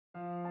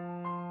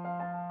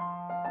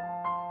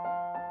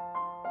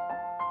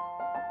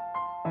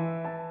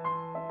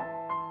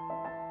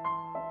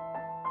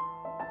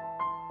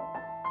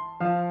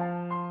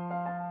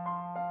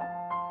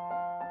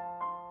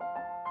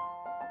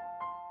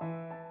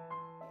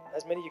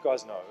As many of you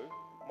guys know,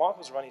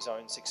 Michael's run his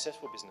own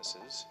successful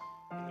businesses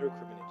in the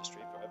recruitment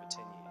industry for over 10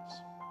 years.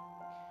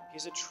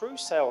 He's a true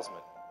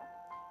salesman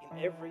in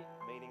every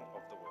meaning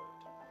of the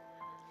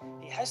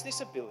word. He has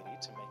this ability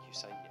to make you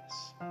say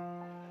yes.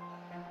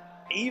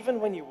 Even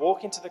when you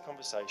walk into the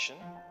conversation,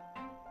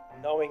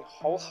 knowing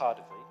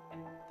wholeheartedly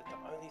that the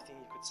only thing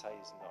you could say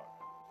is no.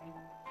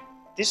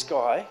 This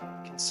guy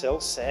can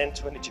sell sand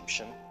to an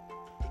Egyptian,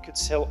 he could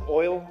sell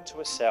oil to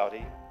a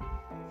Saudi,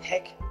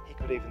 heck, he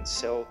could even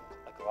sell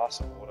a glass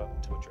of water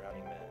to a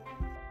drowning man.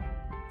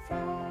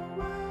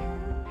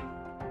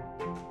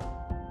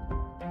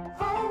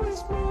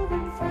 Always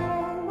moving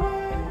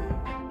forward.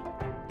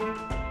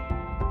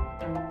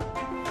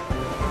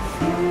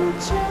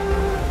 Future.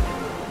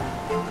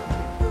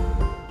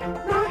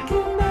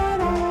 Knocking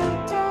at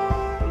our door.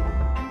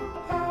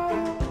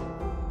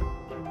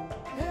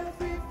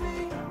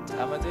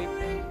 Amardeep,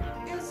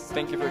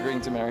 thank you for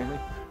agreeing to marry me.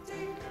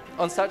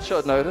 On such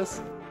short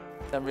notice,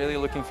 I'm really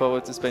looking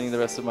forward to spending the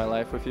rest of my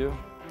life with you,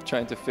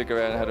 trying to figure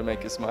out how to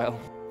make you smile.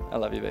 I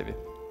love you, baby.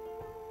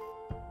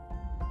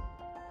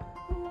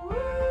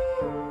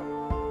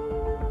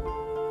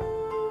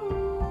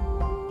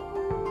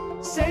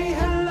 Say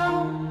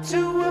hello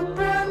to a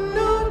brand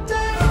new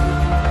day.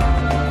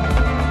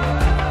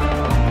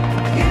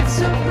 It's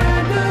a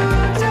brand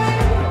new day,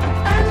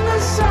 and the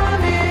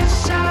sun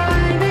is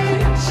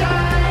shining,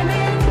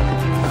 shining.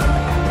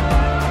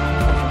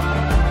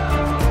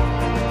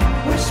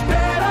 We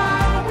spread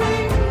our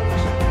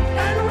wings,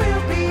 and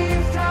we'll be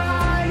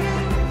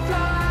flying,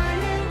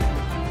 flying.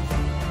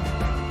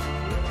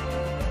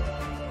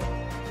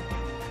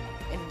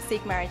 In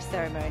Sikh marriage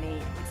ceremony,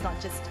 it's not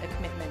just a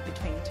commitment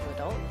between two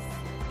adults,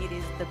 it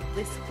is the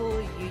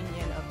blissful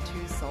union of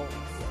two souls.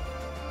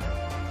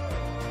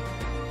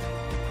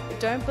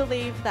 Don't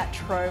believe that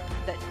trope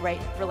that great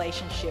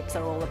relationships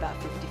are all about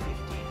 50-50.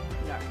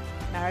 No,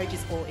 marriage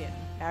is all in.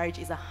 Marriage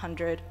is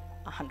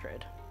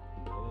 100-100.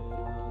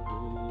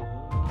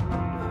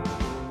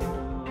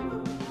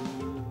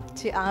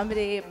 To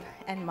Amardeep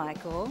and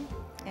Michael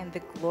and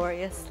the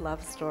glorious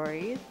love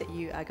story that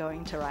you are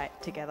going to write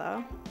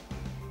together,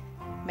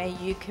 may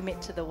you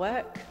commit to the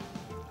work,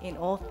 in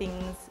all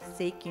things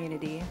seek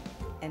unity,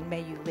 and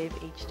may you live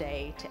each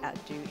day to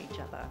outdo each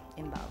other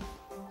in love.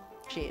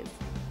 Cheers.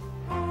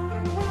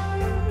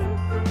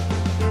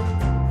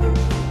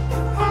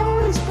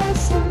 Always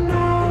pressing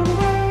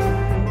onward.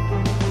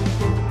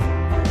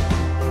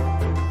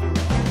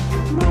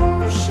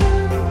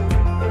 Motion.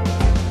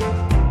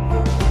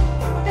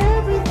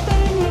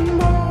 Everything in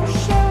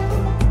motion.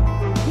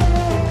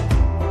 Yeah.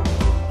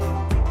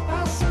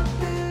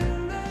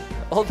 Possibility.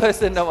 All those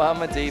that know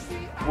Amardeep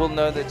will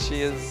know that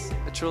she is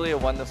truly a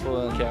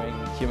wonderful and caring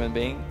human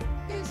being.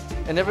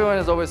 And everyone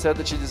has always said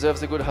that she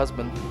deserves a good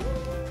husband.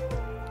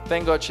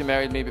 Thank God she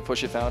married me before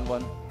she found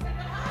one.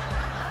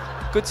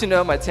 Good to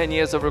know my 10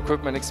 years of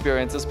recruitment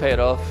experience has paid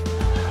off.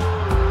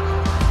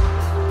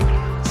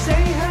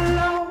 Say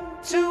hello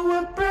to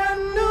a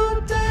brand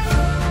new day.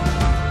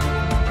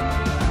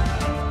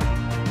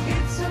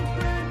 It's a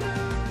brand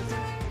new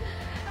day.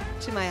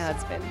 To my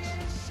husband,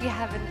 you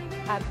have an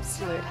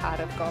absolute heart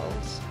of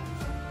gold.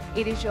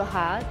 It is your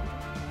heart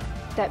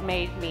that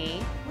made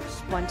me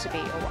want to be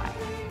your wife.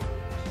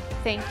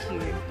 Thank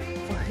you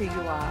for who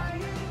you are.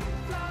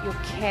 Your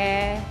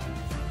care,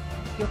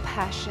 your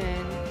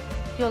passion,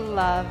 your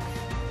love,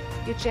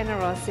 your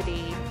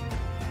generosity,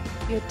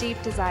 your deep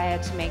desire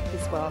to make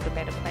this world a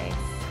better place.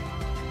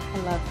 I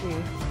love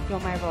you.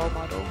 You're my role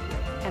model,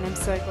 and I'm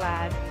so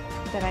glad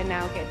that I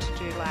now get to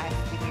do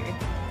life with you.